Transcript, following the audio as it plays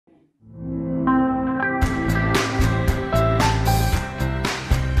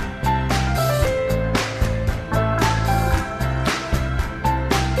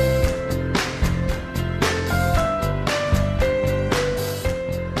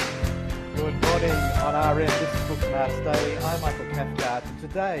on RM. This is Books and Arts Daily. I'm Michael Cathcart, and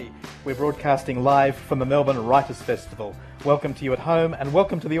today we're broadcasting live from the Melbourne Writers' Festival. Welcome to you at home, and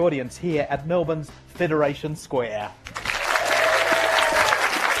welcome to the audience here at Melbourne's Federation Square.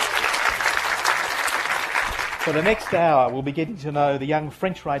 For the next hour, we'll be getting to know the young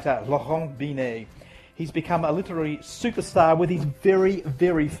French writer Laurent Binet. He's become a literary superstar with his very,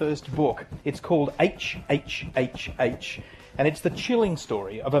 very first book. It's called HHhH, and it's the chilling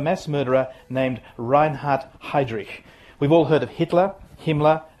story of a mass murderer named Reinhard Heydrich. We've all heard of Hitler,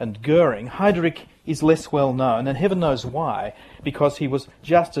 Himmler and Goering. Heydrich is less well known, and heaven knows why, because he was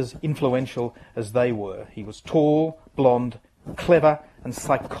just as influential as they were. He was tall, blonde, clever and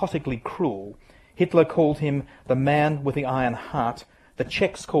psychotically cruel. Hitler called him the man with the iron heart. The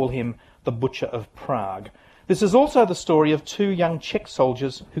Czechs call him the Butcher of Prague. This is also the story of two young Czech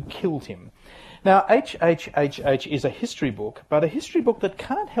soldiers who killed him. Now, HHhH is a history book, but a history book that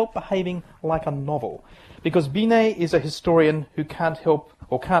can't help behaving like a novel, because Binet is a historian who can't help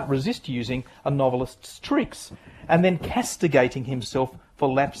or can't resist using a novelist's tricks and then castigating himself for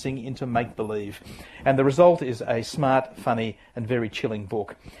lapsing into make-believe. And the result is a smart, funny and very chilling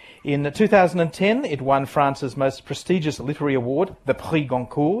book. In 2010, it won France's most prestigious literary award, the Prix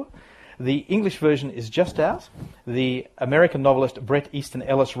Goncourt. The English version is just out. The American novelist Bret Easton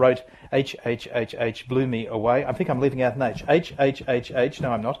Ellis wrote HHhH blew me away. I think I'm leaving out an H. HHhH,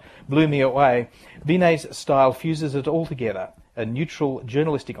 no I'm not, blew me away. Binet's style fuses it all together. A neutral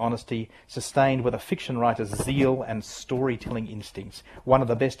journalistic honesty sustained with a fiction writer's zeal and storytelling instincts. One of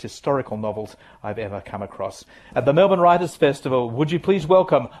the best historical novels I've ever come across. At the Melbourne Writers' Festival, would you please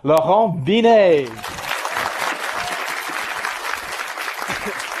welcome Laurent Binet?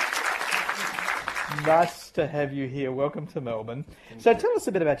 Nice to have you here. Welcome to Melbourne. So tell us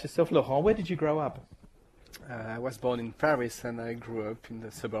a bit about yourself, Laurent. Where did you grow up? I was born in Paris and I grew up in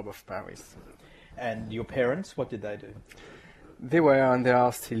the suburb of Paris. And your parents, what did they do? They were and they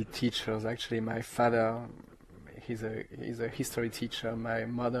are still teachers. Actually, my father, he's a history teacher. My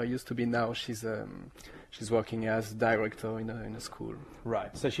mother used to be now. She's working as director in a school.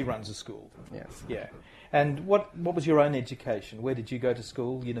 Right. So she runs a school. Yes. Yeah. And what was your own education? Where did you go to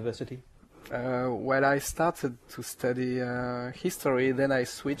school? University? Well, I started to study history. Then I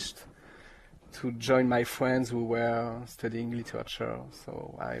switched to join my friends who were studying literature.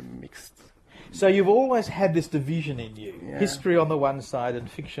 So I mixed. So you've always had this division in you, Yeah. history on the one side and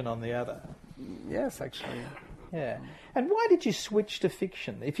fiction on the other. Yes, actually. Yeah. And why did you switch to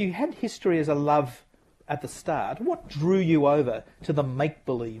fiction? If you had history as a love at the start, what drew you over to the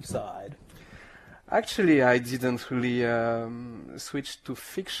make-believe side? Actually, I didn't really switch to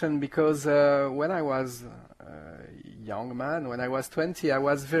fiction because when I was a young man, when I was 20, I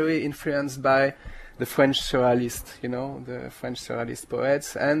was very influenced by the French surrealists, the French surrealist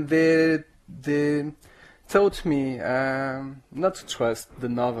poets, and they taught me not to trust the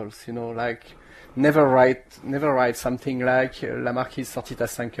novels, like never write something like La Marquise sortit à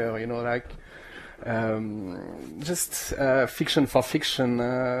 5 heures, like just fiction for fiction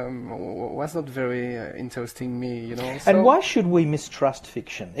was not very interesting me, And why should we mistrust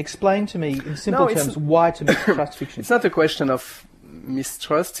fiction? Explain to me in simple terms why to mistrust fiction. It's not a question of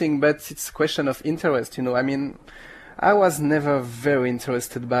mistrusting, but it's a question of interest, I mean, I was never very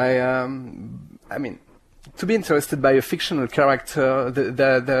interested by, to be interested by a fictional character,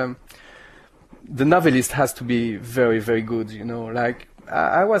 the novelist has to be very, very good, like,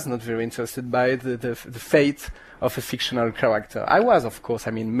 I was not very interested by the fate of a fictional character. I was, of course,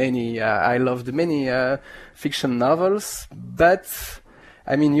 I loved many fiction novels, but,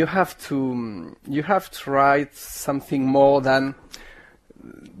 you have to write something more than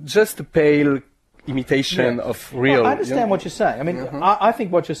just a pale imitation of real. Well, I understand what you're saying. I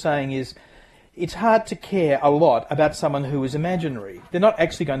think what you're saying is it's hard to care a lot about someone who is imaginary. They're not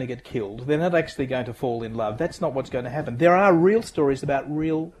actually going to get killed. They're not actually going to fall in love. That's not what's going to happen. There are real stories about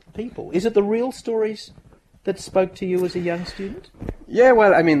real people. Is it the real stories that spoke to you as a young student? Yeah,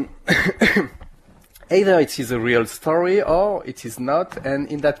 well, either it is a real story or it is not, and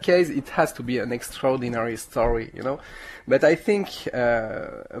in that case it has to be an extraordinary story, But I think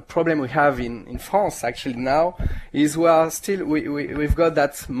a problem we have in France actually now is we've got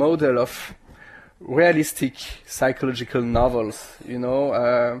that model of realistic psychological novels,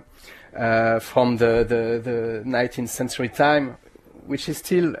 from the 19th century time, which is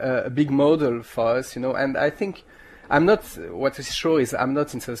still a big model for us, and I think what is sure is I'm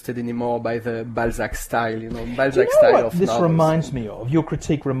not interested anymore by the Balzac style, Balzac style of novels. Reminds me of, your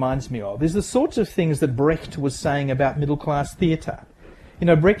critique reminds me of, is the sorts of things that Brecht was saying about middle-class theatre.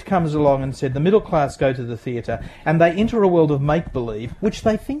 Brecht comes along and said the middle class go to the theatre and they enter a world of make-believe which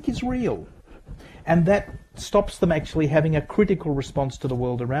they think is real. and that stops them actually having a critical response to the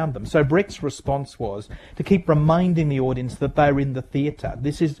world around them. So Brecht's response was to keep reminding the audience that they're in the theatre.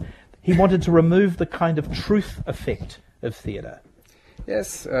 He wanted to remove the kind of truth effect of theatre.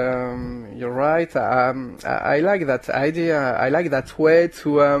 Yes, you're right. I like that idea. I like that way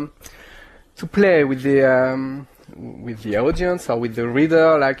to play with the audience or with the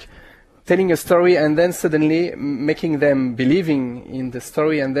reader, like telling a story and then suddenly making them believing in the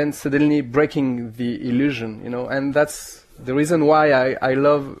story and then suddenly breaking the illusion, and that's the reason why I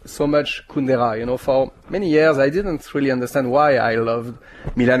love so much Kundera. For many years I didn't really understand why I loved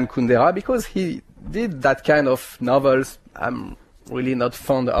Milan Kundera, because he did that kind of novels I'm really not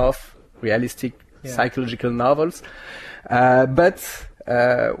fond of, realistic psychological novels. But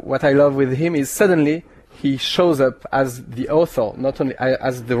what I love with him is suddenly he shows up as the author, not only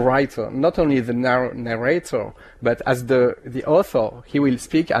as the writer, not only the narrator, but as the author. He will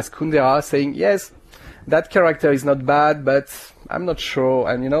speak as Kundera, saying, yes, that character is not bad, but I'm not sure,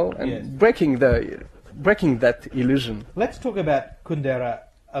 and breaking that illusion. Let's talk about Kundera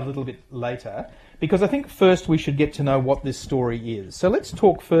a little bit later, because I think first we should get to know what this story is. So let's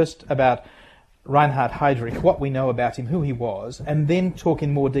talk first about Reinhard Heydrich, what we know about him, who he was, and then talk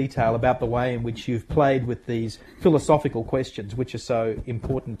in more detail about the way in which you've played with these philosophical questions which are so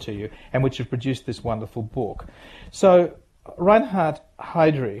important to you and which have produced this wonderful book. So, Reinhard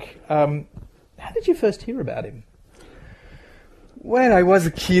Heydrich, how did you first hear about him? Well, I was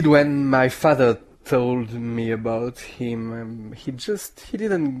a kid when my father told me about him. He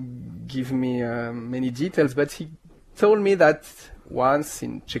didn't give me many details, but he told me that once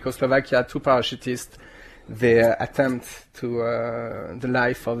in Czechoslovakia, two parachutists, they attempt to the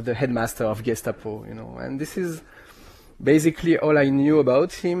life of the headmaster of Gestapo, and this is basically all I knew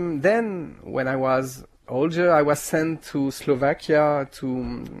about him. Then, when I was older, I was sent to Slovakia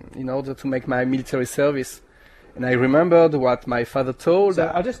in order to make my military service. And I remembered what my father told. So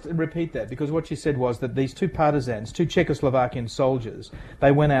I'll just repeat that, because what you said was that these two partisans, two Czechoslovakian soldiers,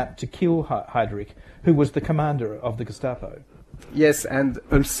 they went out to kill Heydrich, who was the commander of the Gestapo. Yes, and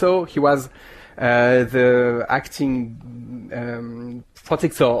also he was the acting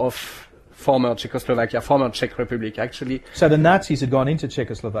protector of former Czechoslovakia, former Czech Republic, actually. So the Nazis had gone into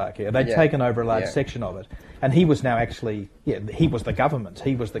Czechoslovakia. They'd taken over a large section of it. And he was now actually, he was the government.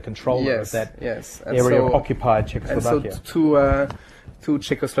 He was the controller of that area of occupied Czechoslovakia. And so two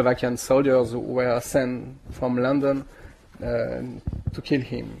Czechoslovakian soldiers were sent from London to kill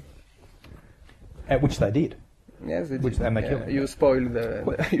him. Which they did. Yes, they did. And they killed him. You spoiled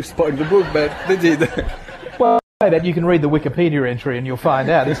the book, but they did. Well, that you can read the Wikipedia entry and you'll find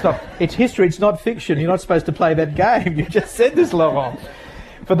out. It's history, it's not fiction. You're not supposed to play that game. You just said this, Laurent.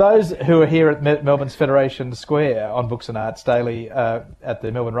 For those who are here at Melbourne's Federation Square on Books and Arts Daily at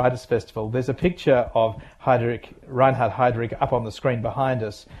the Melbourne Writers' Festival, there's a picture of Reinhard Heydrich up on the screen behind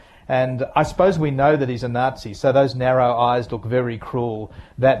us. And I suppose we know that he's a Nazi, so those narrow eyes look very cruel,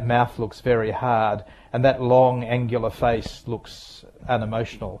 that mouth looks very hard, and that long, angular face looks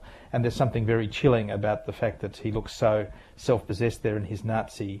unemotional. And there's something very chilling about the fact that he looks so self-possessed there in his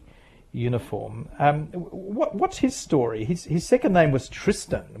Nazi uniform. What's his story? His second name was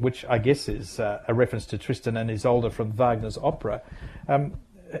Tristan, which I guess is a reference to Tristan and Isolde from Wagner's opera.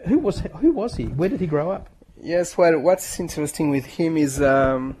 Who was he? Where did he grow up? Yes, well, what's interesting with him is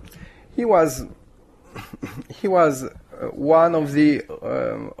he was one of the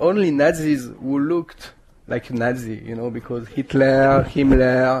only Nazis who looked like a Nazi, because Hitler,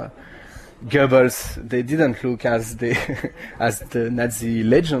 Himmler, Goebbels, they didn't look as the Nazi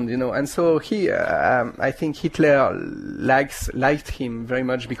legend, and so I think Hitler liked him very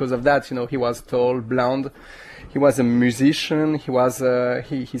much because of that. He was tall, blonde, he was a musician,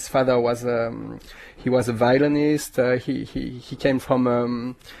 his father was he was a violinist, he came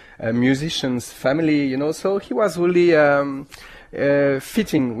from a musician's family, so he was really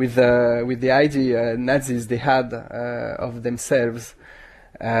fitting with the idea Nazis they had of themselves.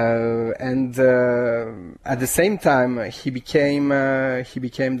 And at the same time, he became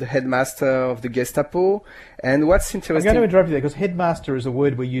the headmaster of the Gestapo. And what's interesting... I'm going to interrupt you there, because headmaster is a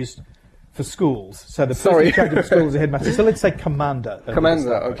word we use for schools. So the person in charge of school is a headmaster. So let's say commander.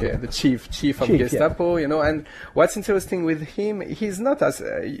 Commander, okay, the chief of Gestapo, and what's interesting with him, he's not as,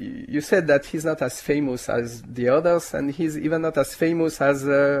 you said that he's not as famous as the others, and he's even not as famous as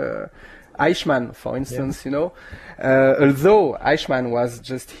Eichmann, for instance, although Eichmann was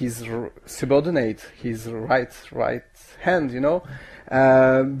just his subordinate, his right hand,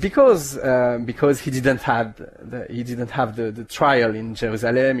 because he didn't have the trial in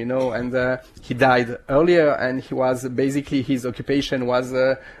Jerusalem, you know, and he died earlier, and he was basically, his occupation was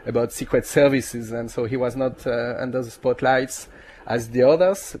about secret services, and so he was not under the spotlights as the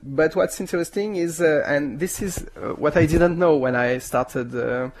others. But what's interesting is, and this is what I didn't know when I started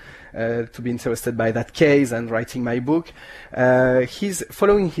to be interested by that case and writing my book, he's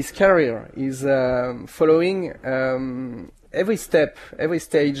following his career, is following every step, every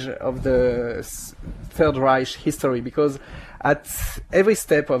stage of the Third Reich history, because at every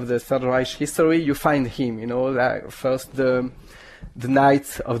step of the Third Reich history you find him, you know, like first the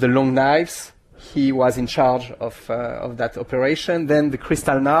night of the long knives, he was in charge of that operation. Then the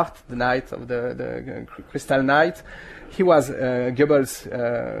Kristallnacht, the night of the Crystal Night, he was Goebbels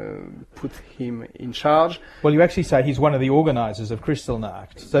put him in charge. Well, you actually say he's one of the organisers of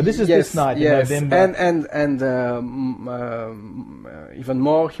Kristallnacht. So this is this night in November. And even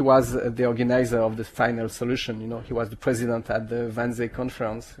more, he was the organizer of the final solution. You know, he was the president at the Wannsee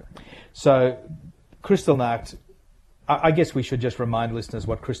conference. So Kristallnacht, I guess we should just remind listeners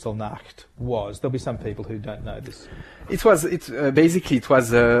what Kristallnacht was. There'll be some people who don't know this. It was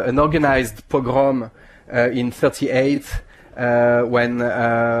an organized pogrom in 1938 when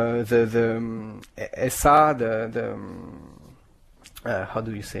the SA, how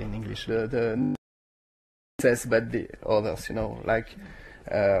do you say in English, the SS, but the others, you know, like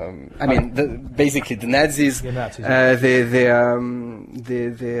I mean, basically the Nazis. They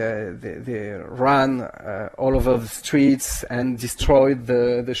ran all over the streets and destroyed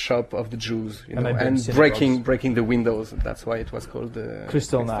the shop of the Jews, you know, and breaking the windows. That's why it was called the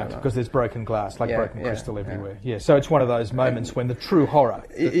Kristallnacht, because there's broken glass, like broken crystal everywhere. Yeah, so it's one of those moments when the true horror.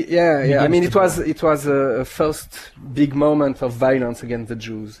 I mean, it was a first big moment of violence against the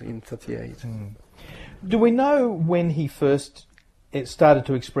Jews in 1938. Do we know when he first started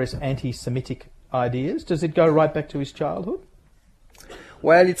to express anti-Semitic ideas? Does it go right back to his childhood?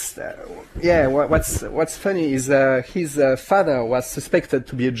 Well, it's what's funny is his father was suspected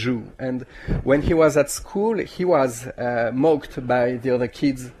to be a Jew, and when he was at school, he was mocked by the other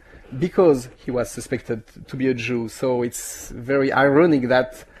kids because he was suspected to be a Jew. So it's very ironic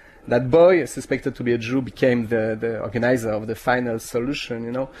that that boy suspected to be a Jew became the organizer of the final solution.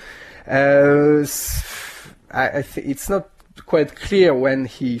 You know, I think it's not quite clear when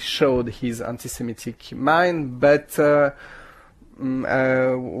he showed his anti-Semitic mind, but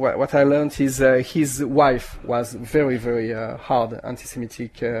what I learned is his wife was very, very hard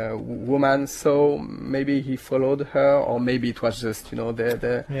anti-Semitic woman, so maybe he followed her, or maybe it was just, you know,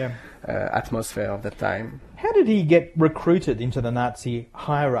 the atmosphere of the time. How did he get recruited into the Nazi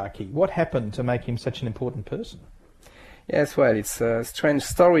hierarchy? What happened to make him such an important person? Yes, well, it's a strange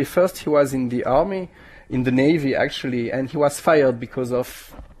story. First, he was in the army, in the Navy actually, and he was fired because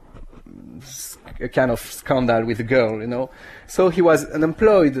of a kind of scandal with a girl, you know. So he was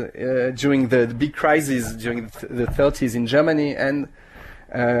unemployed during the big crisis during the 30s in Germany, and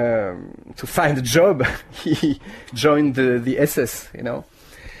to find a job, he joined the SS, you know.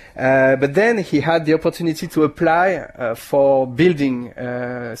 But then he had the opportunity to apply for building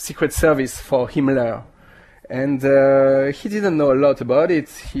secret service for Himmler. And he didn't know a lot about it.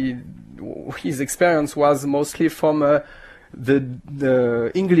 His experience was mostly from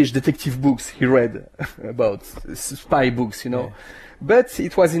the English detective books he read about spy books, you know. Yeah. But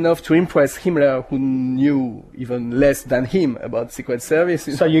it was enough to impress Himmler, who knew even less than him about secret service.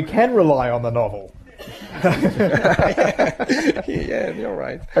 So you can rely on the novel. Yeah, you're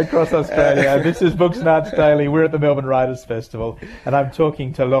right. Across Australia, this is Books Nuts Daily. We're at the Melbourne Writers' Festival, and I'm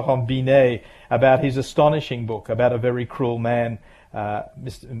talking to Laurent Binet about his astonishing book about a very cruel man,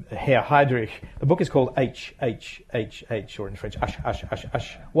 Mr. Herr Heydrich. The book is called HHhH, or in French,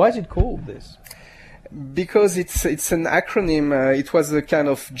 HHhH. Why is it called this? Because it's an acronym. It was a kind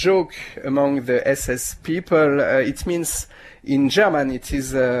of joke among the SS people. It means, in German, it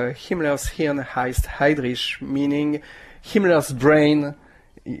is Himmlers Hirn heißt Heydrich, meaning Himmler's brain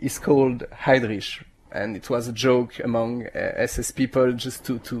is called Heydrich. And it was a joke among SS people, just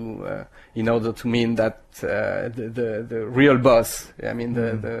to in order to mean that the real boss, I mean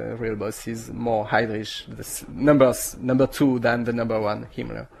the real boss is more Heydrich, number 2 than the number 1,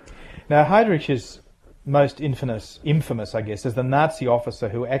 Himmler. Now Heydrich is most infamous, I guess, as the Nazi officer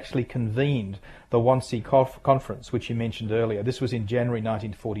who actually convened the Wannsee conference, which you mentioned earlier. This was in January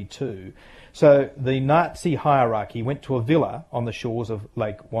 1942. So the Nazi hierarchy went to a villa on the shores of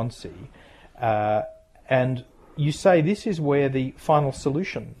Lake Wannsee, and you say this is where the final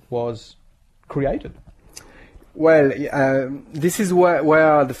solution was created. Well, this is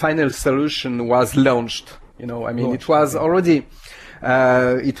where the final solution was launched. You know, I mean, it was already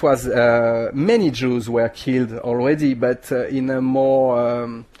it was many Jews were killed already, but in a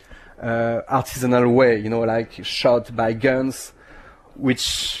more artisanal way, you know, like shot by guns,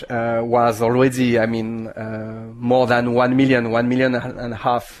 which was already, I mean, more than 1 million, 1.5 million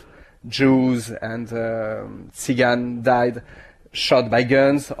Jews and Tzigan died shot by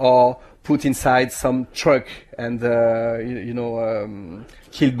guns or put inside some truck and,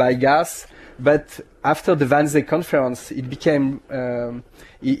 killed by gas. But after the Wannsee Conference, it became, the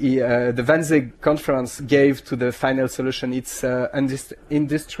Wannsee Conference gave to the final solution its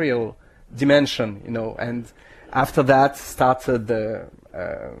industrial dimension, you know, and after that started the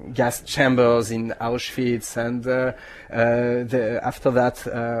gas chambers in Auschwitz, and after that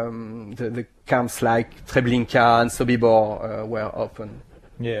the camps like Treblinka and Sobibor were open.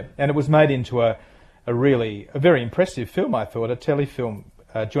 Yeah, and it was made into a very impressive film, I thought, a telefilm,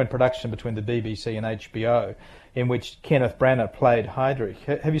 joint production between the BBC and HBO, in which Kenneth Branagh played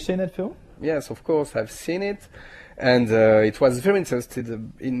Heydrich. Have you seen that film? Yes, of course, I've seen it. And it was very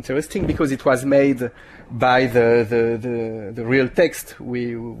interesting because it was made by the real text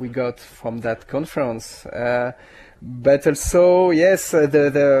we got from that conference. But also, yes, I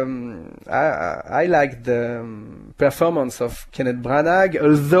liked the performance of Kenneth Branagh,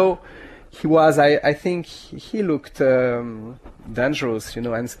 although he was, I think he looked dangerous, you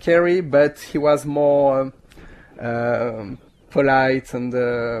know, and scary, but he was more polite and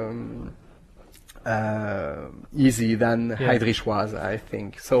easy than Heydrich was, I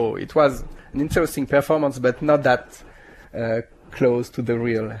think. So it was an interesting performance, but not that close to the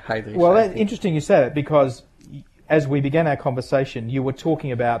real Heydrich. Well, that's interesting you say that, because as we began our conversation, you were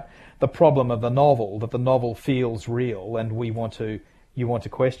talking about the problem of the novel, that the novel feels real, and you want to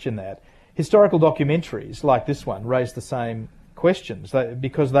question that. Historical documentaries like this one raise the same questions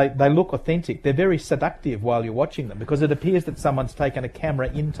because they look authentic. They're very seductive while you're watching them, because it appears that someone's taken a camera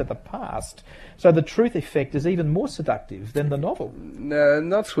into the past. So the truth effect is even more seductive than the novel.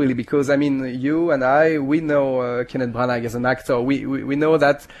 Not really, because I mean, you and I, we know Kenneth Branagh as an actor. We know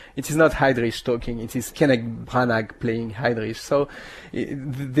that it is not Heydrich talking; it is Kenneth Branagh playing Heydrich. So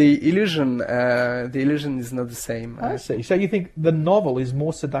the illusion is not the same. I see. So you think the novel is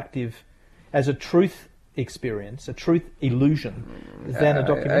more seductive as a truth experience, a truth illusion, than a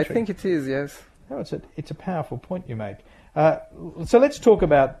documentary? I think it is, yes. Oh, it's a powerful point you make. So let's talk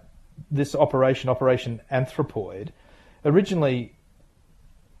about this Operation Anthropoid. Originally,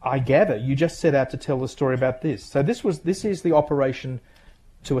 I gather you just set out to tell the story about this. So this is the operation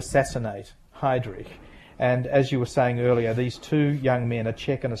to assassinate Heydrich. And as you were saying earlier, these two young men, a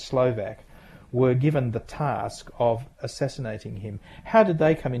Czech and a Slovak, were given the task of assassinating him. How did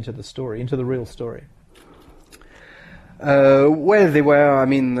they come into the story, into the real story? Well, they were, I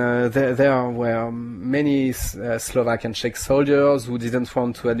mean, there were many Slovak and Czech soldiers who didn't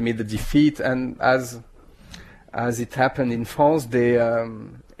want to admit the defeat, and as it happened in France, they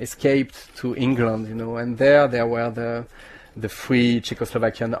escaped to England, you know, and there were the Free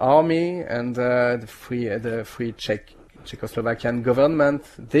Czechoslovakian Army and the Free Czechoslovakian government.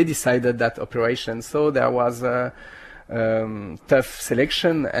 They decided that operation, so there was a tough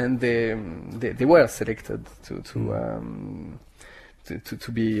selection, and they were selected to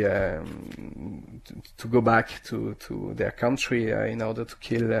go back to their country in order to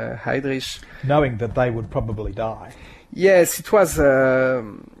kill Heydrich, knowing that they would probably die. Yes, it was.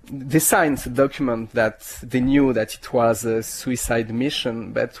 They signed a document that they knew that it was a suicide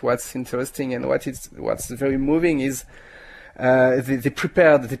mission. But what's interesting and what's very moving is they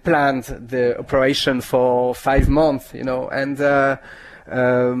planned the operation for 5 months, you know, and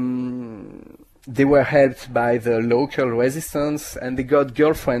they were helped by the local resistance, and they got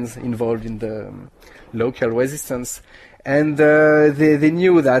girlfriends involved in the local resistance. And they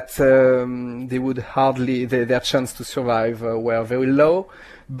knew that they would hardly, their chance to survive were very low,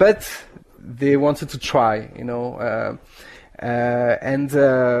 but they wanted to try, you know. And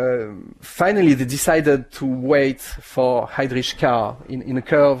finally they decided to wait for Heydrich's car in a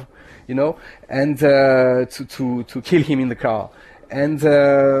curve, you know, and to kill him in the car. And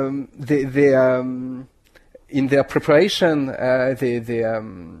they in their preparation,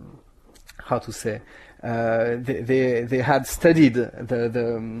 how to say, they had studied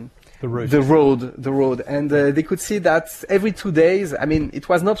the road, and they could see that every 2 days, I mean, it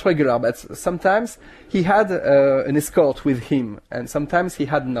was not regular, but sometimes he had an escort with him, and sometimes he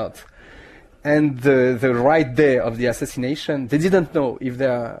had not. And the right day of the assassination, they didn't know if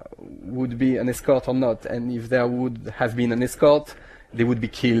there would be an escort or not, and if there would have been an escort, they would be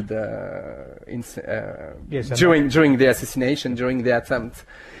killed during the assassination, during the attempt.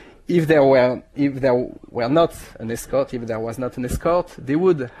 if there were not an escort, if there was not an escort, they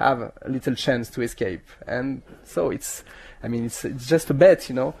would have a little chance to escape. And so it's just a bet,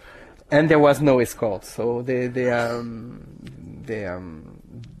 you know. And there was no escort, so they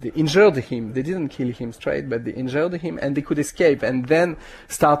injured him. They didn't kill him straight, but they injured him, and they could escape. And then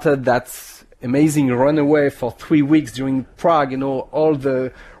started that amazing runaway for 3 weeks during Prague. You know, all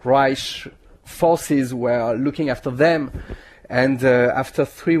the Reich forces were looking after them. And after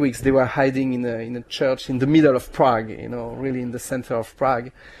 3 weeks, they were hiding in a church in the middle of Prague, you know, really in the center of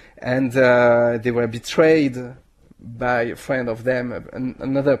Prague. And they were betrayed by a friend of them,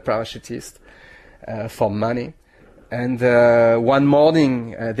 another parachutist, for money. And one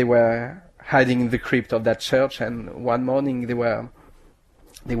morning, they were hiding in the crypt of that church. And one morning,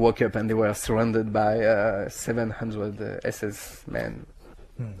 they woke up and they were surrounded by 700 SS men,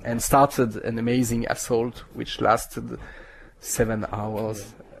 and started an amazing assault, which lasted 7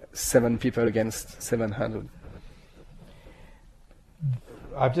 hours, 7 people against 700.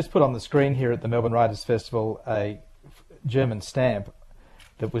 I've just put on the screen here at the Melbourne Writers' Festival a German stamp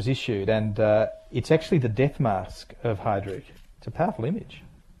that was issued, and it's actually the death mask of Heydrich. It's a powerful image.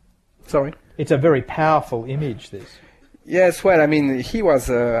 Sorry? It's a very powerful image, this. Yes, well, I mean, he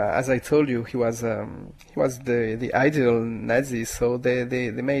was, as I told you, he was the ideal Nazi. So they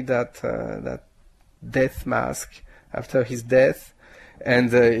made that death mask after his death,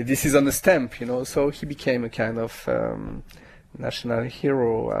 and this is on the stamp, you know. So he became a kind of national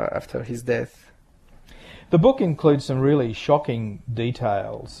hero after his death. The book includes some really shocking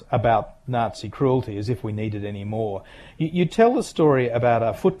details about Nazi cruelty, as if we needed any more. You tell the story about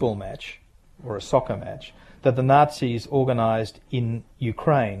a football match, or a soccer match, that the Nazis organised in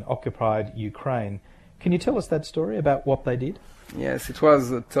Ukraine, occupied Ukraine. Can you tell us that story about what they did? Yes, it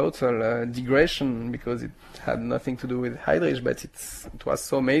was a total digression, because it had nothing to do with Heydrich, but it was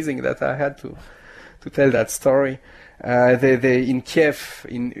so amazing that I had to tell that story. They in Kiev,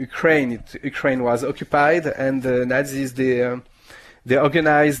 in Ukraine, Ukraine was occupied, and the Nazis they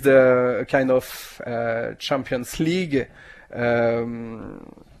organized a kind of Champions League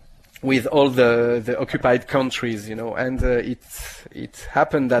with all the occupied countries, you know, and it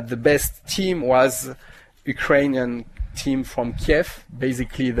happened that the best team was Ukrainian team from Kiev,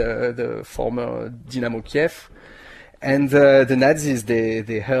 basically the former Dynamo Kiev. And the Nazis,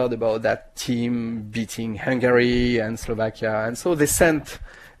 they heard about that team beating Hungary and Slovakia, and so they sent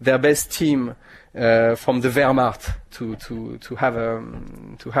their best team from the Wehrmacht to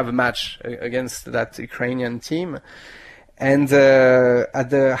have a match against that Ukrainian team. And at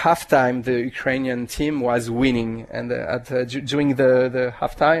the halftime, the Ukrainian team was winning, and during the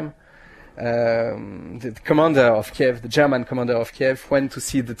halftime, the commander of Kiev, the German commander of Kiev, went to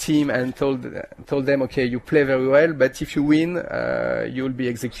see the team and told them, okay, you play very well, but if you win, you'll be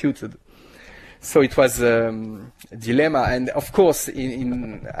executed. So it was a dilemma, and of course,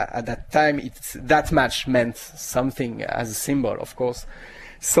 at that time, that match meant something as a symbol, of course.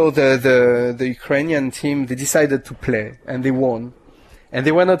 So the Ukrainian team, they decided to play, and they won. And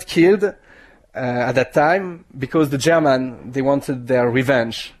they were not killed at that time, because the German, they wanted their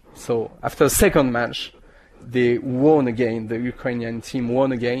revenge. So after the second match, they won again, the Ukrainian team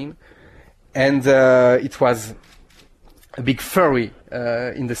won again. And it was a big fury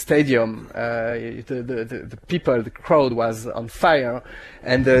in the stadium. The people, the crowd was on fire,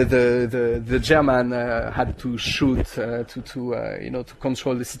 and the German had to shoot to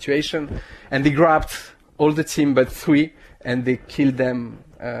control the situation. And they grabbed all the team but 3, and they killed them.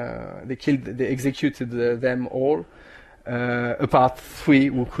 They executed them all. Apart 3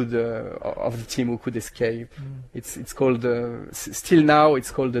 who could of the team who could escape. It's called still now it's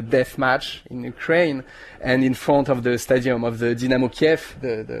called the death match in Ukraine, and in front of the stadium of the Dynamo Kiev,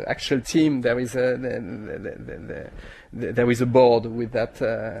 the actual team, there is a board with that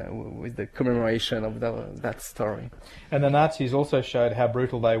with the commemoration of that story. And the Nazis also showed how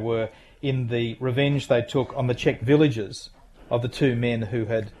brutal they were in the revenge they took on the Czech villages of the 2 men who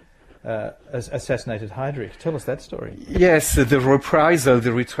had assassinated Heydrich. Tell us that story. Yes, the reprisal,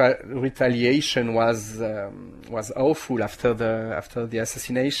 the retaliation was awful after the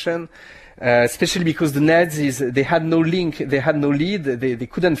assassination, especially because the Nazis, they had no link, they had no lead, they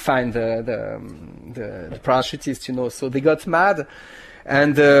couldn't find the parachutists, you know, so they got mad,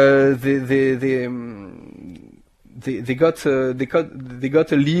 and they got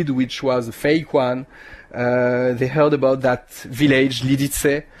a lead which was a fake one. They heard about that village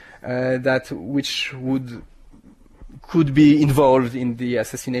Lidice, which could be involved in the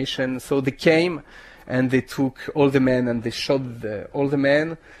assassination. So they came and they took all the men and they shot all the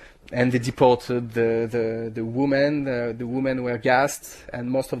men, and they deported the women. The women were gassed, and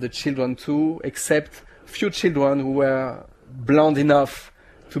most of the children too, except few children who were blonde enough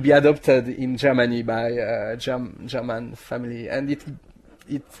to be adopted in Germany by a German family. And it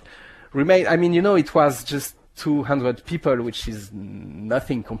remained, I mean, it was just 200 people, which is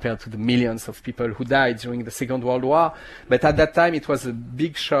nothing compared to the millions of people who died during the Second World War. But at that time, it was a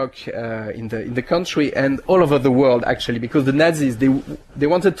big shock in the country and all over the world, actually, because the Nazis, they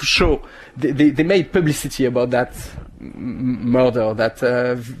wanted to show, they made publicity about that murder, that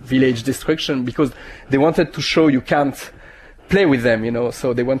village destruction, because they wanted to show you can't play with them,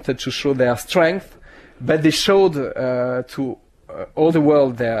 so they wanted to show their strength, but they showed to all the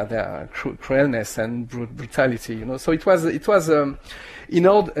world their cruelness and brutality, So it was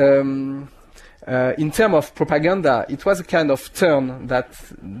in terms of propaganda, it was a kind of turn that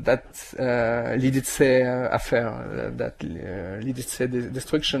Lidice affair, that Lidice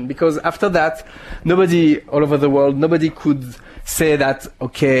destruction, because after that, nobody all over the world, nobody could say that,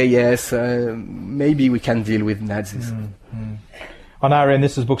 okay, yes, maybe we can deal with Nazis. Mm-hmm. On our end,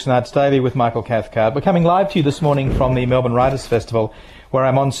 this is Books and Arts Daily with Michael Cathcart. We're coming live to you this morning from the Melbourne Writers' Festival, where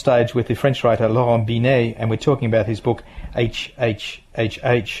I'm on stage with the French writer Laurent Binet, and we're talking about his book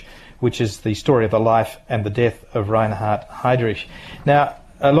HHhH, which is the story of the life and the death of Reinhard Heydrich. Now,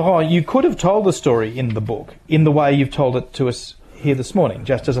 Laurent, you could have told the story in the book in the way you've told it to us here this morning,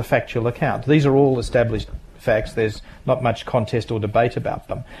 just as a factual account. These are all established facts. There's not much contest or debate about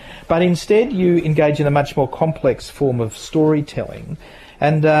them. But instead you engage in a much more complex form of storytelling.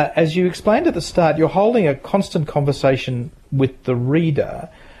 And as you explained at the start, you're holding a constant conversation with the reader.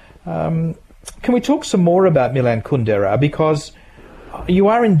 Can we talk some more about Milan Kundera? Because you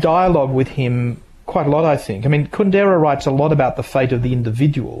are in dialogue with him quite a lot, I think. I mean, Kundera writes a lot about the fate of the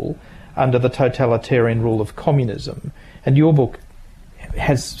individual under the totalitarian rule of communism. And your book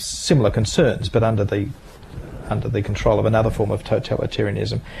has similar concerns, but under the control of another form of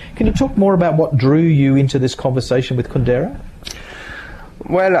totalitarianism. Can you talk more about what drew you into this conversation with Kundera?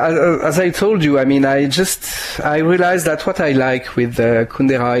 Well, as I told you, I mean, I realized that what I like with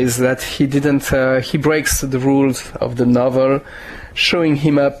Kundera is that he breaks the rules of the novel, showing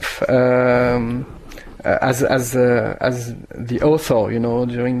him up as the author,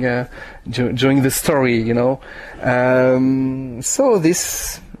 during the story, So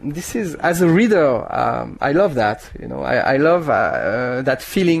this is, as a reader, I love that. I love that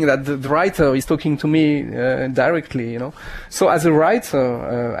feeling that the writer is talking to me directly. So as a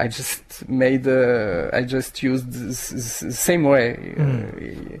writer, I just used the same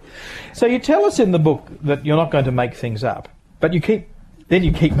way. So you tell us in the book that you're not going to make things up, but you keep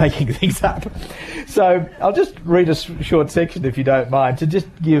making things up. So I'll just read a short section, if you don't mind, to just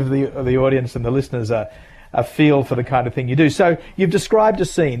give the audience and the listeners a feel for the kind of thing you do. So you've described a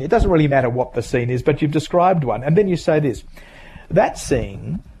scene. It doesn't really matter what the scene is, but you've described one. And then you say this: that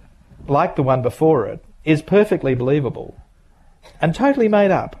scene, like the one before it, is perfectly believable and totally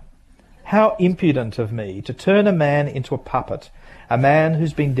made up. How impudent of me to turn a man into a puppet, a man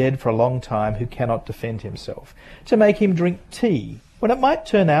who's been dead for a long time, who cannot defend himself, to make him drink tea when it might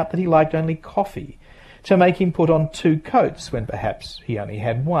turn out that he liked only coffee, to make him put on 2 coats when perhaps he only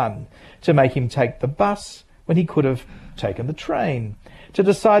had one, to make him take the bus when he could have taken the train, to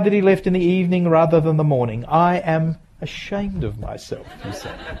decide that he left in the evening rather than the morning. I am ashamed of myself, you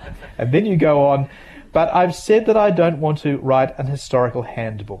say. And then you go on, but I've said that I don't want to write an historical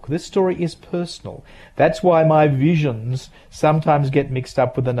handbook. This story is personal. That's why my visions sometimes get mixed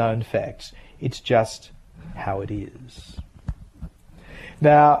up with the known facts. It's just how it is.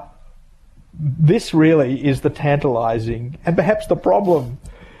 Now, this really is the tantalizing and perhaps the problem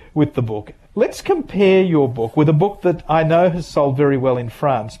with the book. Let's compare your book with a book that I know has sold very well in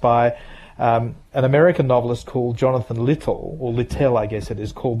France by an American novelist called Jonathan Littell, or Littell I guess it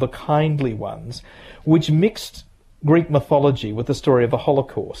is, called The Kindly Ones, which mixed Greek mythology with the story of the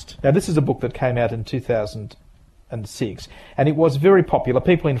Holocaust. Now, this is a book that came out in 2006, and it was very popular.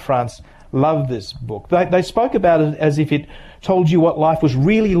 People in France loved this book. They spoke about it as if it told you what life was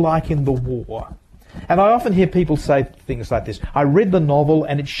really like in the war. And I often hear people say things like this: I read the novel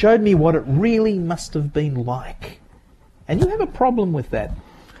and it showed me what it really must have been like. And you have a problem with that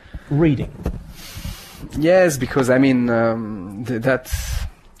reading. Yes, because I mean,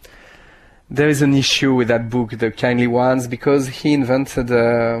 there is an issue with that book, The Kindly Ones, because he invented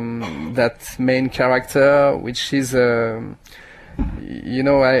that main character, which is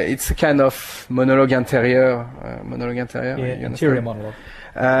it's a kind of monologue intérieur. Yeah, interior monologue.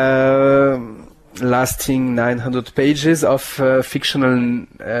 Lasting 900 pages of fictional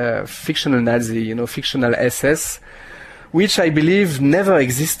Nazi, fictional SS, which I believe never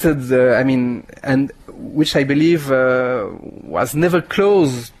existed. And which I believe was never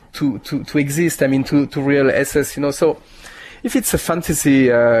close to exist. I mean, to real SS. So if it's a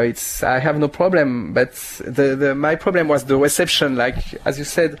fantasy, I have no problem. But my problem was the reception. Like as you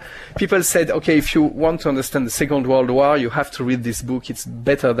said, people said, okay, if you want to understand the Second World War, you have to read this book. It's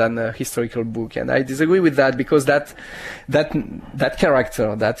better than a historical book, and I disagree with that, because that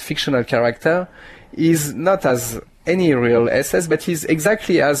character, that fictional character, is not as any real SS, but is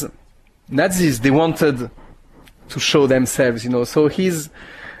exactly as Nazis they wanted to show themselves. So he's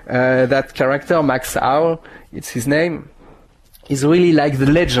that character, Max Auer, it's his name, is really like the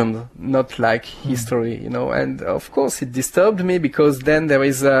legend, not like history, and of course it disturbed me, because then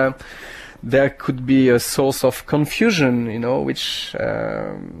there could be a source of confusion, which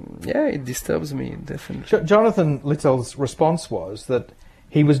it disturbs me definitely. Jonathan Littell's response was that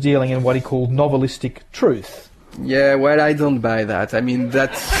he was dealing in what he called novelistic truth. Yeah, well, I don't buy that. I mean,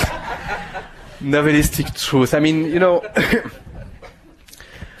 that's novelistic truth. I mean,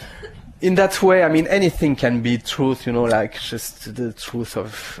 in that way, I mean, anything can be truth, like just the truth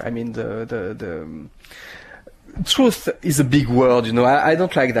of, I mean, the truth is a big word, I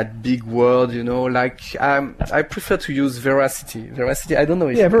don't like that big word, like, I prefer to use veracity. Veracity, I don't know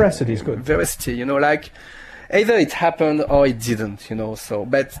if... Yeah, veracity is good. Veracity, like, either it happened or it didn't, so,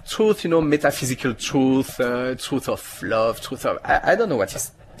 but truth, metaphysical truth, truth of love, truth of, I don't know what is,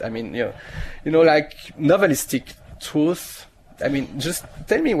 I mean, like, novelistic truth, I mean, just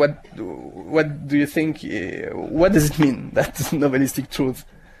tell me what do you think, what does it mean, that novelistic truth?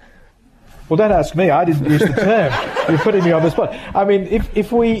 Well, don't ask me, I didn't use the term. You're putting me on the spot. I mean,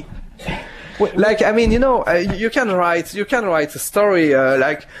 if we... Like, I mean, you can write a story,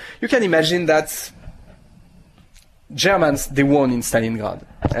 like, you can imagine that Germans, they won in Stalingrad.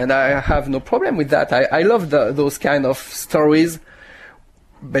 And I have no problem with that. I love those kind of stories.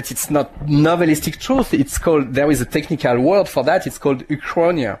 But it's not novelistic truth. It's called, there is a technical word for that. It's called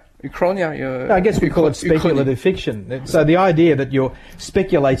uchronia. Uchronia. I guess we call it speculative fiction. So the idea that you're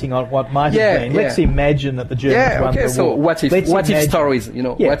speculating on what might have been. Let's imagine that the Germans won the war. So what if stories,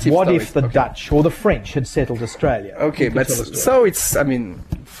 what if the Dutch or the French had settled Australia? Okay, but so it's, I mean,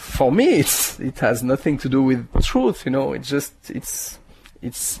 for me, it has nothing to do with truth,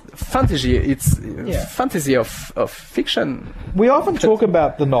 it's fantasy. It's fantasy of fiction. We often talk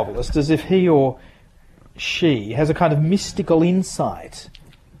about the novelist as if he or she has a kind of mystical insight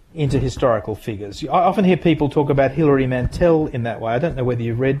into historical figures. I often hear people talk about Hilary Mantel in that way. I don't know whether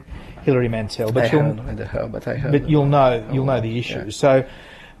you've read Hilary Mantel, but I haven't read her, but I have. But you'll know the issue. Yeah. So,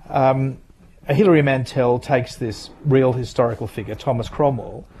 Hilary Mantel takes this real historical figure, Thomas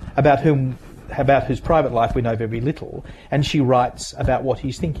Cromwell, about whose private life we know very little, and she writes about what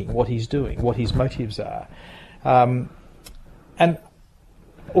he's thinking, what he's doing, what his motives are. And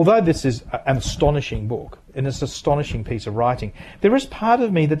although this is an astonishing book, and it's an astonishing piece of writing, there is part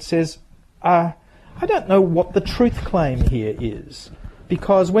of me that says, I don't know what the truth claim here is.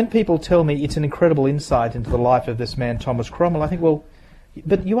 Because when people tell me it's an incredible insight into the life of this man, Thomas Cromwell, I think, well,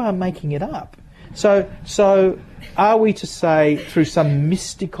 but you are making it up. So are we to say, through some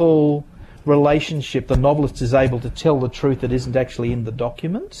mystical relationship, the novelist is able to tell the truth that isn't actually in the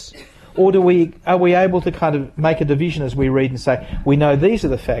documents? Or are we able to kind of make a division as we read and say, we know these are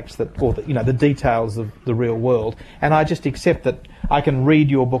the facts the details of the real world, and I just accept that I can read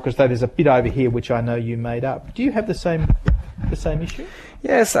your book as though there's a bit over here which I know you made up. Do you have the same issue?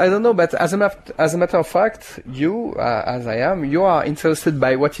 Yes, I don't know, but as a matter of fact, you, as I am, you are interested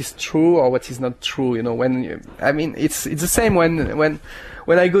by what is true or what is not true. It's the same when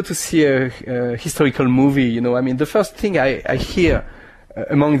I go to see a historical movie. The first thing I hear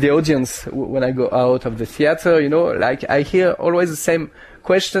among the audience when I go out of the theater, I hear always the same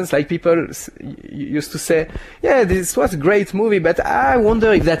questions. Like people used to say, "Yeah, this was a great movie, but I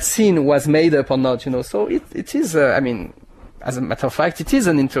wonder if that scene was made up or not." So it is. As a matter of fact, it is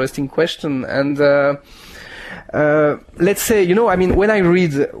an interesting question. And let's say, when I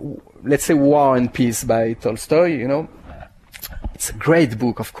read, let's say, War and Peace by Tolstoy, it's a great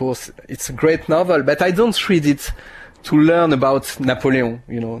book, of course. It's a great novel, but I don't read it to learn about Napoleon,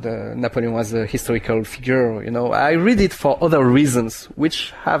 Napoleon as a historical figure, I read it for other reasons,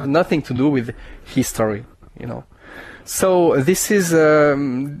 which have nothing to do with history, So this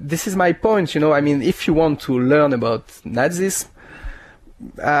is my point, if you want to learn about Nazis,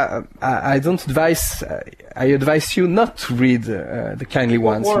 I don't advise. I advise you not to read the kindly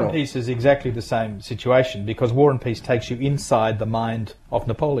ones. War and Peace is exactly the same situation, because War and Peace takes you inside the mind of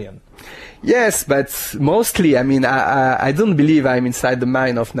Napoleon. Yes, but mostly, I mean, I don't believe I'm inside the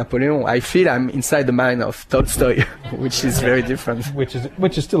mind of Napoleon. I feel I'm inside the mind of Tolstoy, which is very different. Which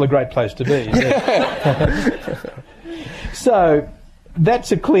is still a great place to be. So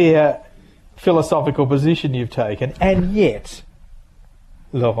that's a clear philosophical position you've taken, and yet,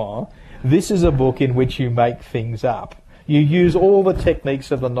 Laurent, this is a book in which you make things up. You use all the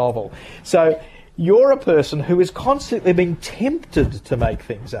techniques of the novel. So you're a person who is constantly being tempted to make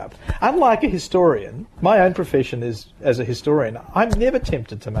things up. Unlike a historian, my own profession is as a historian, I'm never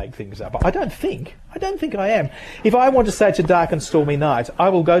tempted to make things up. I don't think I am. If I want to say it's a dark and stormy night, I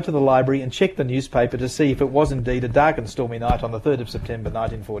will go to the library and check the newspaper to see if it was indeed a dark and stormy night on the 3rd of September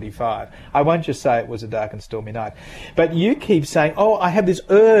 1945. I won't just say it was a dark and stormy night. But you keep saying, oh, I have this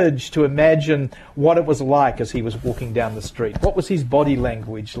urge to imagine what it was like as he was walking down the street. What was his body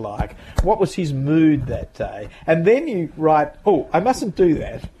language like? What was his mood that day? And then you write, oh, I mustn't do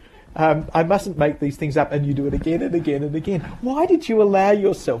that. I mustn't make these things up, and you do it again and again and again. Why did you allow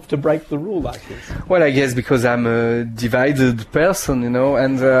yourself to break the rule like this? Well, I guess because I'm a divided person,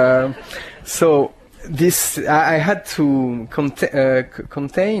 and so this I had to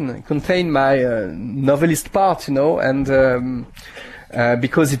contain my novelist part, and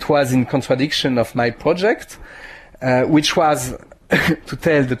because it was in contradiction of my project, which was to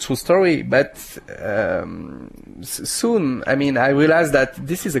tell the true story, but soon, I mean, I realized that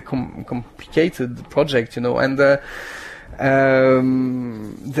this is a complicated project, and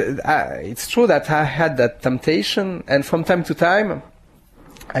it's true that I had that temptation, and from time to time,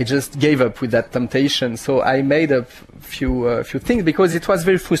 I just gave up with that temptation. So I made up few things because it was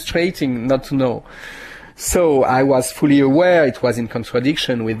very frustrating not to know. So I was fully aware it was in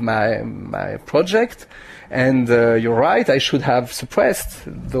contradiction with my project. And you're right, I should have suppressed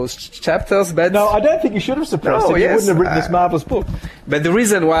those chapters, but... No, I don't think you should have suppressed it. You wouldn't have written this marvelous book. But the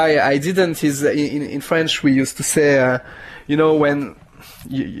reason why I didn't is, in French we used to say, when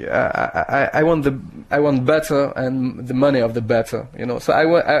I want butter and the money of the butter, So I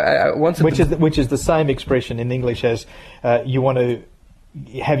wanted... Which is the same expression in English as you want to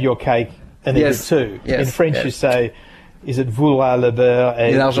have your cake and eat it too. Yes, in French you say... Is it vouloir le beurre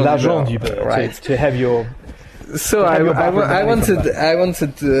et l'argent du beurre? Right. To have your... So I wanted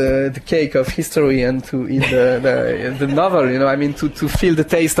the cake of history and to eat the novel, I mean to feel the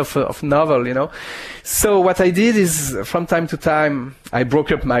taste of novel, So what I did is from time to time I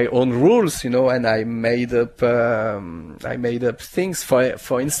broke up my own rules, and I made up things.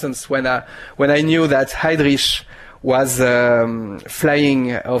 For instance, when I knew that HHhH was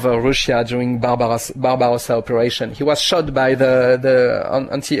flying over Russia during Barbarossa operation. He was shot by the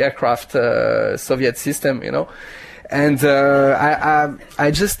anti-aircraft Soviet system, And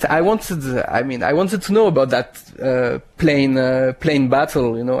I wanted to know about that plane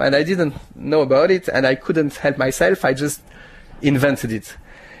battle, and I didn't know about it, and I couldn't help myself. I just invented it,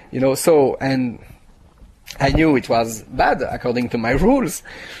 So and I knew it was bad according to my rules,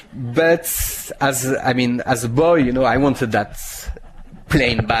 but as a boy, I wanted that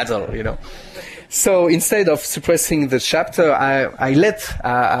plain battle, So instead of suppressing the chapter, I left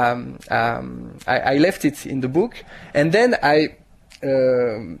it in the book, and then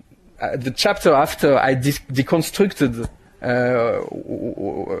the chapter after I deconstructed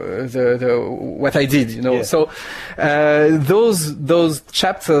what I did, Yeah. So those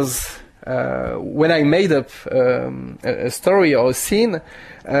chapters. When I made up a story or a scene,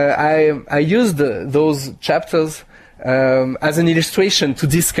 I used those chapters as an illustration to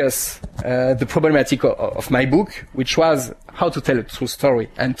discuss the problematic of my book, which was how to tell a true story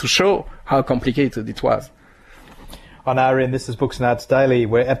and to show how complicated it was. On RN, this is Books and Arts Daily.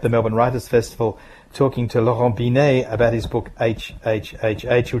 We're at the Melbourne Writers' Festival talking to Laurent Binet about his book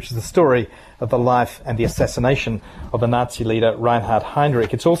HHhH, which is the story of the life and the assassination of the Nazi leader Reinhard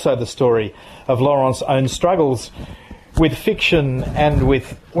Heinrich. It's also the story of Laurent's own struggles with fiction and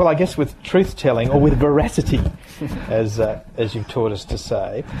with truth-telling or with veracity, as you've taught us to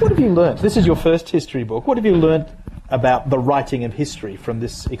say. What have you learnt? This is your first history book. What have you learnt about the writing of history from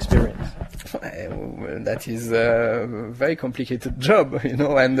this experience? That is a very complicated job,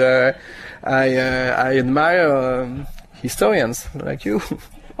 and I admire historians like you.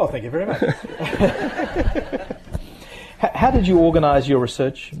 Oh, thank you very much. How did you organise your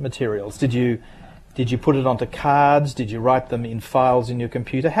research materials? Did you Did you put it onto cards? Did you write them in files in your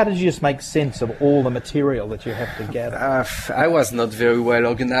computer? How did you just make sense of all the material that you have to gather? I was not very well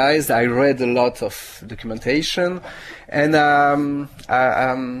organized. I read a lot of documentation, and I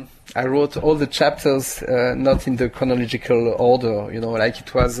wrote all the chapters not in the chronological order. Like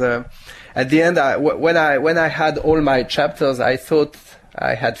it was at the end. When I had all my chapters, I thought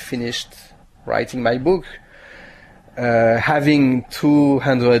I had finished writing my book. Having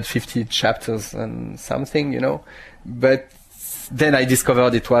 250 chapters and something, but then I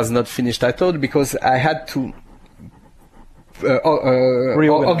discovered it was not finished at all because I had to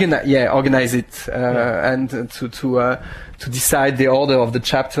organize it and to decide the order of the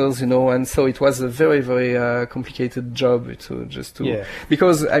chapters, and so it was a very, very complicated job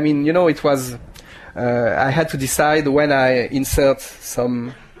because it was I had to decide when I insert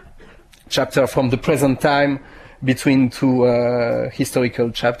some chapter from the present time between two historical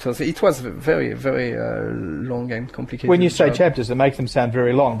chapters. It was very, very long and complicated. When you say chapters, it makes them sound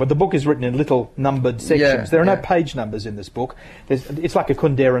very long, but the book is written in little numbered sections. There are no page numbers in this book. It's like a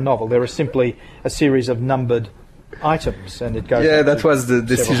Kundera novel. There are simply a series of numbered items, and it goes... Yeah, that was the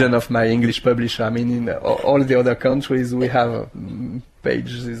decision of my English publisher. In all the other countries, we have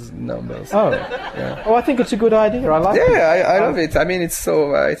pages numbers. Oh, yeah. Oh, I think it's a good idea. I like it. Yeah, I love it. I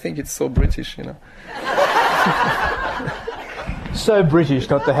think it's so British, So British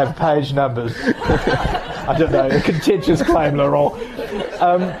not to have page numbers. I don't know, a contentious claim, Laurent.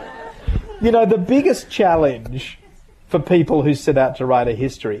 The biggest challenge for people who set out to write a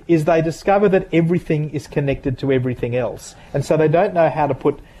history is they discover that everything is connected to everything else. And so they don't know how to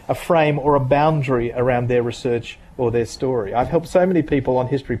put a frame or a boundary around their research or their story. I've helped so many people on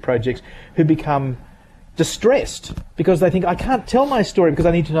history projects who become distressed because they think, I can't tell my story because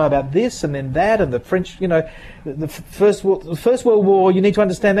I need to know about this and then that and the French, the First World War, you need to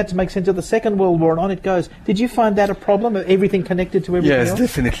understand that to make sense of the Second World War, and on it goes. Did you find that a problem, everything connected to everything else? Yes,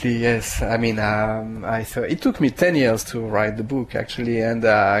 definitely, yes. I thought it took me 10 years to write the book, actually, and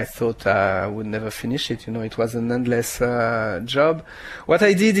I thought I would never finish it. It was an endless job. What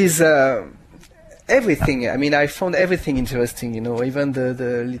I did is... everything. I found everything interesting, even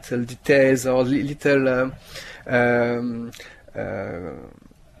the little details or little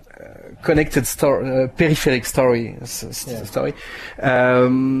connected story, peripheric story.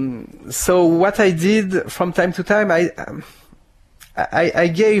 So what I did from time to time, I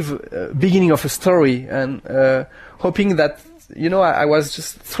gave a beginning of a story and hoping that, I was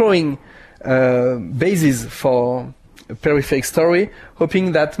just throwing bases for a peripheric story,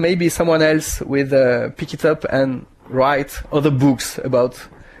 hoping that maybe someone else would pick it up and write other books about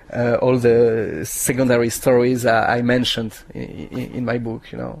all the secondary stories I mentioned in my book.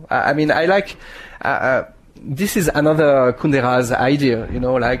 I like this is another Kundera's idea.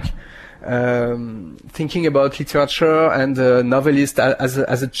 Thinking about literature and novelist as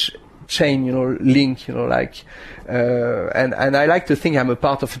a chain, link, and I like to think I'm a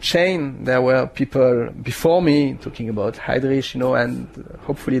part of a chain. There were people before me talking about HHhH, and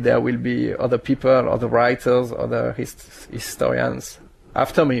hopefully there will be other people, other writers, other historians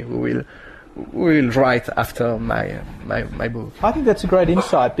after me who will write after my book. I think that's a great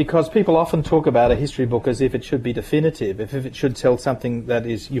insight, because people often talk about a history book as if it should be definitive, if it should tell something that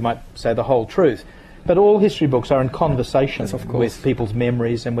is, you might say, the whole truth. But all history books are in conversation with people's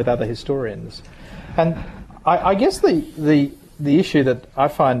memories and with other historians. And I guess the issue that I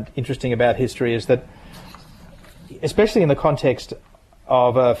find interesting about history is that, especially in the context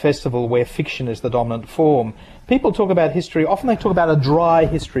of a festival where fiction is the dominant form, people talk about history, often they talk about a dry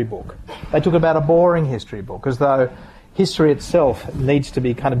history book. They talk about a boring history book, as though history itself needs to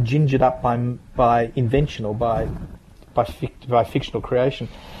be kind of gingered up by invention or by fictional creation.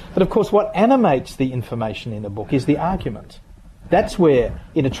 But of course what animates the information in a book is the argument. That's where,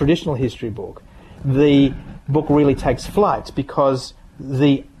 in a traditional history book, the book really takes flight, because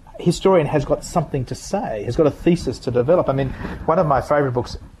the historian has got something to say, has got a thesis to develop. I mean, one of my favourite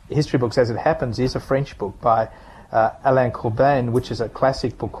books, history books as it happens, is a French book by Alain Courbain, which is a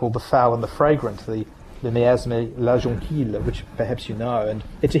classic book called The Foul and the Fragrant, the Miasme La Jonquille, which perhaps you know, and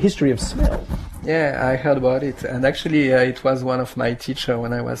it's a history of smell. Yeah, I heard about it, and actually it was one of my teachers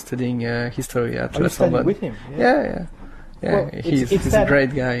when I was studying history at La Sorbonne. With him? Yeah. Well, he's a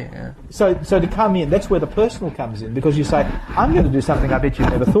great guy. Yeah. So to come in, that's where the personal comes in, because you say, I'm going to do something I bet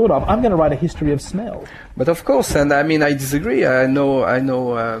you've never thought of. I'm going to write a history of smell. But of course, and I mean, I disagree. I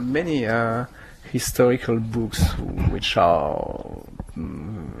know many historical books which are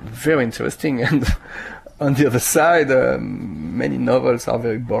very interesting, and on the other side, many novels are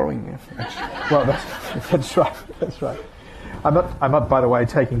very boring. Well, that's right. That's right. I'm not, by the way,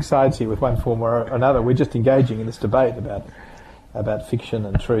 taking sides here with one form or another. We're just engaging in this debate about fiction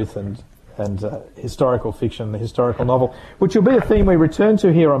and truth and historical fiction, the historical novel, which will be a theme we return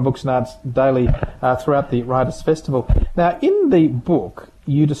to here on Books and Arts Daily throughout the Writers' Festival. Now, in the book,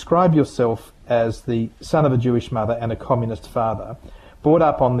 you describe yourself as the son of a Jewish mother and a communist father, brought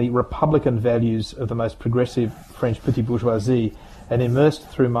up on the republican values of the most progressive French petite bourgeoisie and immersed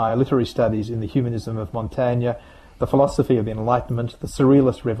through my literary studies in the humanism of Montaigne, the philosophy of the Enlightenment, the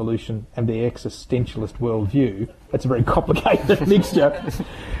Surrealist Revolution, and the existentialist worldview. That's a very complicated mixture.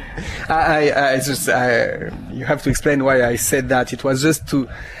 You have to explain why I said that. It was just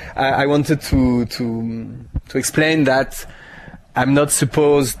I wanted to explain that I'm not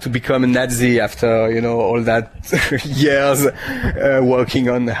supposed to become a Nazi after, all that years working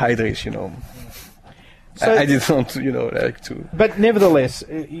on Heydrich, So, I didn't want to, But nevertheless,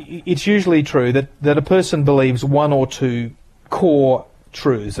 it's usually true that a person believes one or two core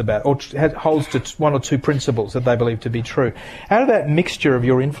truths about, or holds to one or two principles that they believe to be true. Out of that mixture of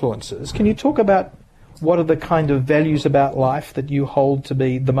your influences, can you talk about what are the kind of values about life that you hold to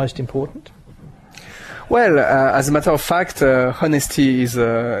be the most important? Well, as a matter of fact, honesty is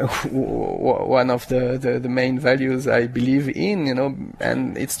one of the main values I believe in,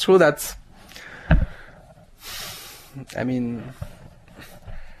 and it's true that,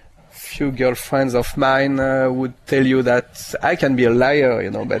 few girlfriends of mine would tell you that I can be a liar,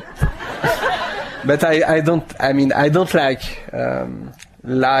 but I don't like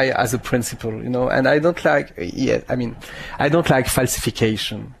lie as a principle, and I don't like I don't like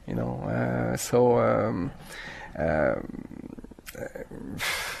falsification,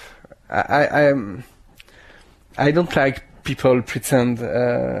 I don't like people pretend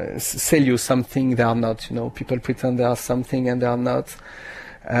sell you something they are not, people pretend they are something and they are not.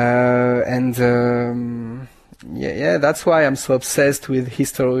 That's why I'm so obsessed with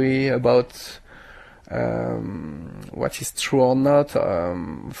history, about what is true or not.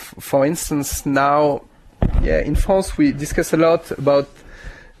 For instance, now, in France we discuss a lot about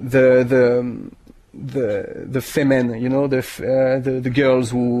the femmes, the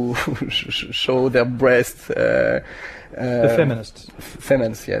girls who show their breasts. The feminists.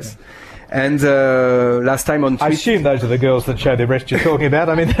 Feminists, yes. And last time on Twitter, I assume those are the girls that show their breasts you're talking about.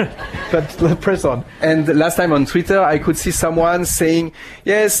 But press on. And last time on Twitter, I could see someone saying,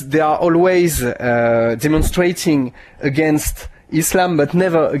 yes, they are always demonstrating against Islam, but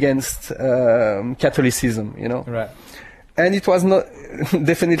never against Catholicism, Right. And it was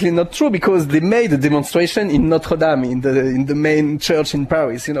definitely not true, because they made a demonstration in Notre Dame, in the main church in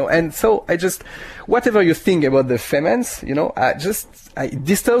Paris, And so whatever you think about the femmes, it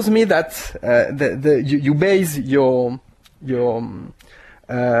disturbs me that you base your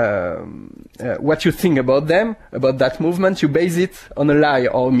what you think about them, about that movement, you base it on a lie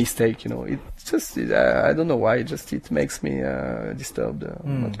or a mistake, It just I don't know why. It makes me disturbed,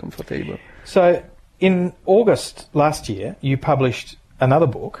 not comfortable. So, in August last year, you published another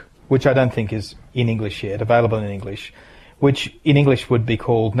book, which I don't think is in English yet, available in English, which in English would be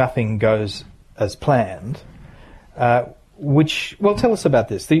called Nothing Goes as Planned, tell us about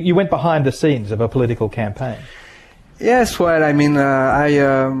this. You went behind the scenes of a political campaign. Yes, well,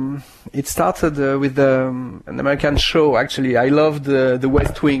 it started with an American show, actually. I loved the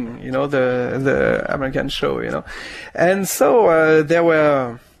West Wing, the American show, And so there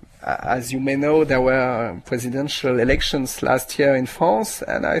were... As you may know, there were presidential elections last year in France,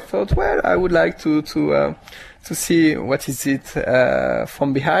 and I thought, well, I would like to see what is it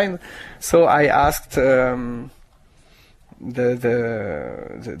from behind. So I asked the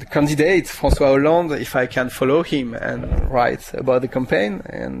candidate François Hollande if I can follow him and write about the campaign,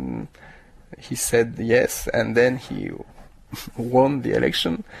 and he said yes, and then he won the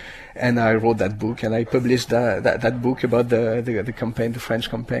election. And I wrote that book, and I published that book about the campaign, the French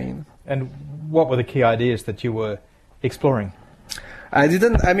campaign. And what were the key ideas that you were exploring? I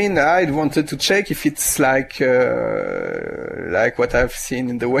wanted to check if it's like what I've seen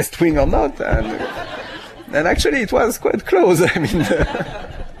in the West Wing or not, and actually it was quite close.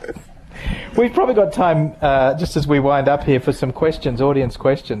 We've probably got time, just as we wind up here, for some questions, audience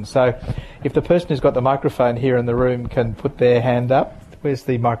questions. So if the person who's got the microphone here in the room can put their hand up. Where's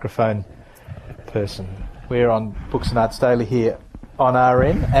the microphone person? We're on Books and Arts Daily here on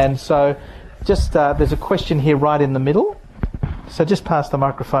RN. And so just there's a question here right in the middle. So just pass the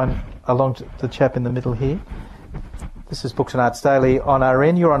microphone along to the chap in the middle here. This is Books and Arts Daily on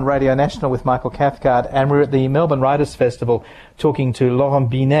RN. You're on Radio National with Michael Cathcart, and we're at the Melbourne Writers' Festival talking to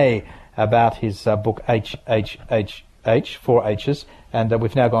Laurent Binet about his book HHhH, 4 H's, and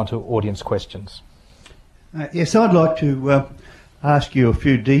we've now gone to audience questions. Yes, I'd like to ask you a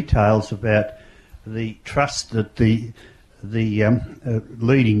few details about the trust that the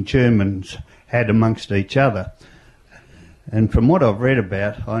leading Germans had amongst each other. And from what I've read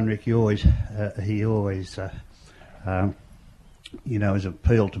about Heinrich, he always has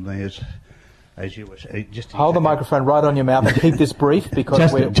appealed to me as you were just hold the microphone right on your mouth and keep this brief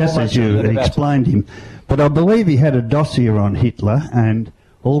because just as you explained him. But I believe he had a dossier on Hitler, and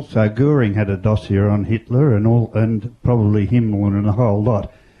also Goering had a dossier on Hitler, and probably Himmler and a whole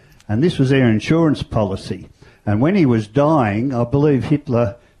lot. And this was their insurance policy. And when he was dying, I believe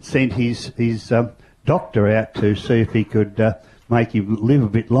Hitler sent his doctor out to see if he could make him live a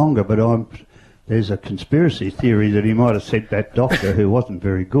bit longer. But there's a conspiracy theory that he might have sent that doctor, who wasn't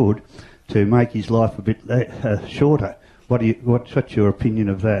very good, to make his life a bit shorter. What's your opinion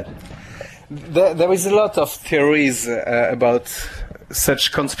of that? There is a lot of theories about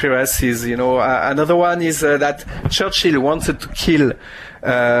such conspiracies. Another one is that Churchill wanted to kill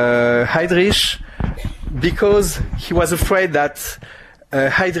Heydrich because he was afraid that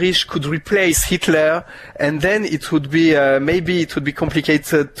Heydrich could replace Hitler, and then it would be maybe it would be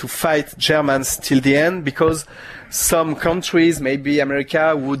complicated to fight Germans till the end, because some countries, maybe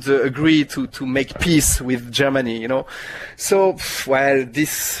America, would agree to make peace with Germany. So well,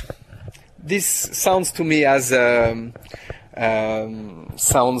 this sounds to me as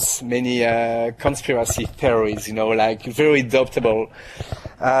sounds many conspiracy theories, like very doubtable.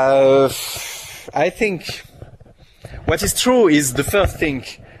 I think what is true is the first thing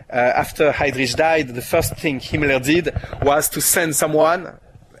after Heydrich died, the first thing Himmler did was to send someone.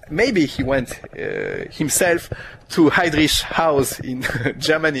 Maybe he went himself to Heydrich's house in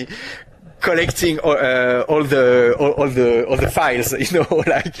Germany, collecting all the files,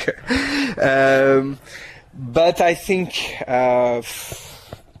 but I think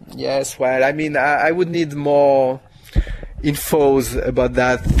yes. Well, I mean, I would need more infos about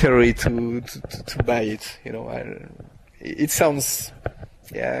that theory to buy it. It sounds.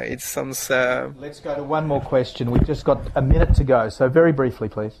 Yeah, it sounds. Let's go to one more question. We've just got a minute to go, so very briefly,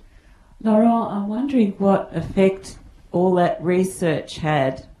 please. Laurent, I'm wondering what effect all that research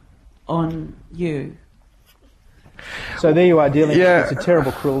had on you. So there you are dealing with a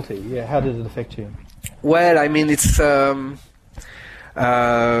terrible cruelty. Yeah, how did it affect you? Well, I mean, it's true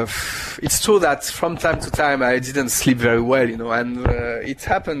that from time to time I didn't sleep very well, and it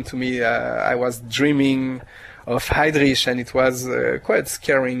happened to me. I was dreaming of Heydrich, and it was quite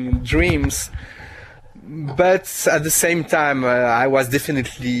scaring dreams. But at the same time, I was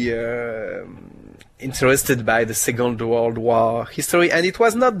definitely interested by the Second World War history, and it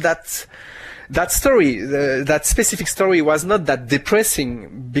was not that story, that specific story was not that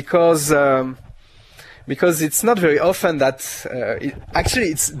depressing, because it's not very often that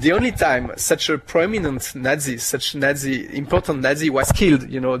actually it's the only time such a prominent Nazi, important Nazi was killed.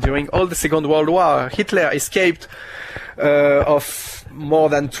 During all the Second World War, Hitler escaped of more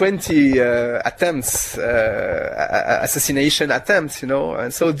than 20 assassination attempts.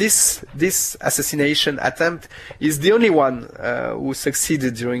 And so this assassination attempt is the only one who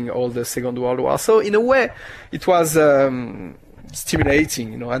succeeded during all the Second World War. So in a way, it was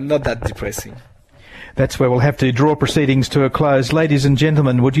stimulating, and not that depressing. That's where we'll have to draw proceedings to a close. Ladies and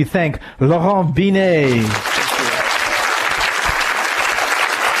gentlemen, would you thank Laurent Binet?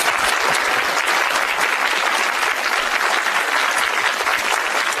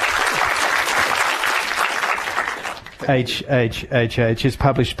 HHhH is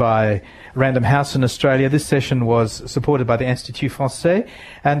published by Random House in Australia. This session was supported by the Institut Français,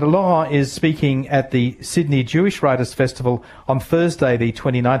 and Laurent is speaking at the Sydney Jewish Writers' Festival on Thursday, the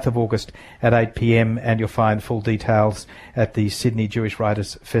 29th of August at 8 p.m, and you'll find full details at the Sydney Jewish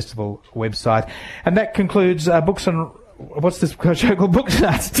Writers' Festival website. And that concludes Books and what's this show called? Books and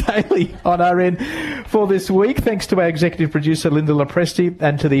Arts Daily on RN for this week. Thanks to our executive producer Linda Lopresti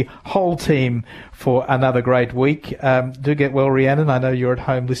and to the whole team for another great week. Do get well, Rhiannon. I know you're at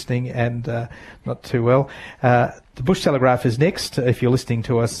home listening and not too well. The Bush Telegraph is next if you're listening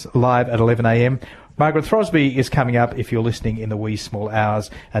to us live at 11 a.m. Margaret Throsby is coming up if you're listening in the wee small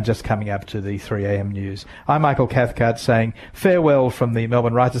hours and just coming up to the 3 a.m. news. I'm Michael Cathcart saying farewell from the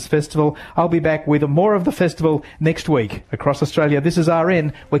Melbourne Writers' Festival. I'll be back with more of the festival next week across Australia. This is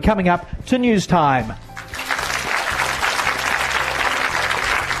RN. We're coming up to news time.